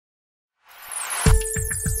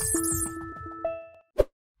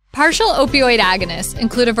Partial opioid agonists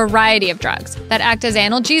include a variety of drugs that act as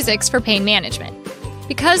analgesics for pain management.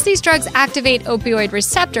 Because these drugs activate opioid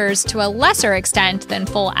receptors to a lesser extent than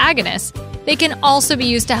full agonists, they can also be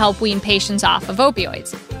used to help wean patients off of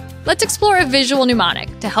opioids. Let's explore a visual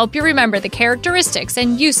mnemonic to help you remember the characteristics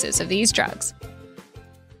and uses of these drugs.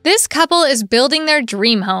 This couple is building their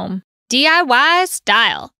dream home, DIY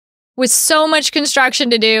style. With so much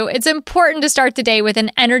construction to do, it's important to start the day with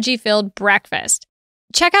an energy-filled breakfast.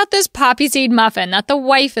 Check out this poppy seed muffin that the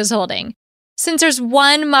wife is holding. Since there's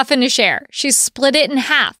one muffin to share, she split it in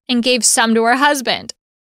half and gave some to her husband.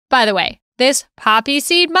 By the way, this poppy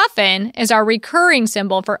seed muffin is our recurring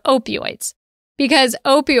symbol for opioids, because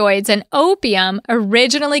opioids and opium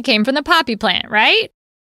originally came from the poppy plant, right?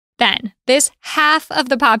 Then, this half of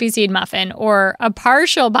the poppy seed muffin, or a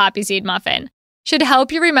partial poppy seed muffin, should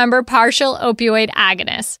help you remember partial opioid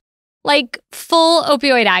agonists. Like full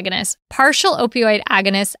opioid agonists, partial opioid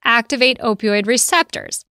agonists activate opioid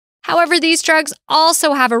receptors. However, these drugs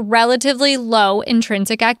also have a relatively low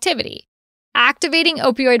intrinsic activity, activating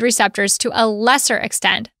opioid receptors to a lesser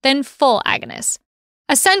extent than full agonists.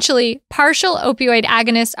 Essentially, partial opioid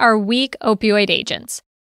agonists are weak opioid agents.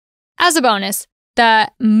 As a bonus,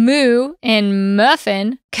 the mu in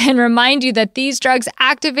muffin can remind you that these drugs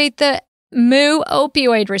activate the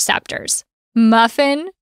mu-opioid receptors. Muffin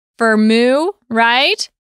for mu, right?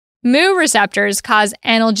 Mu receptors cause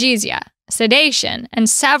analgesia, sedation, and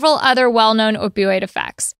several other well-known opioid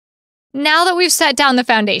effects. Now that we've set down the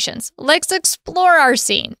foundations, let's explore our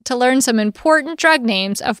scene to learn some important drug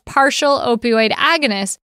names of partial opioid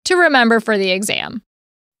agonists to remember for the exam.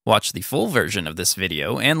 Watch the full version of this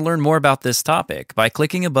video and learn more about this topic by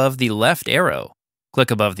clicking above the left arrow.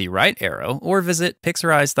 Click above the right arrow or visit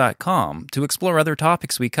Pixorize.com to explore other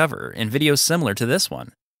topics we cover in videos similar to this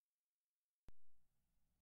one.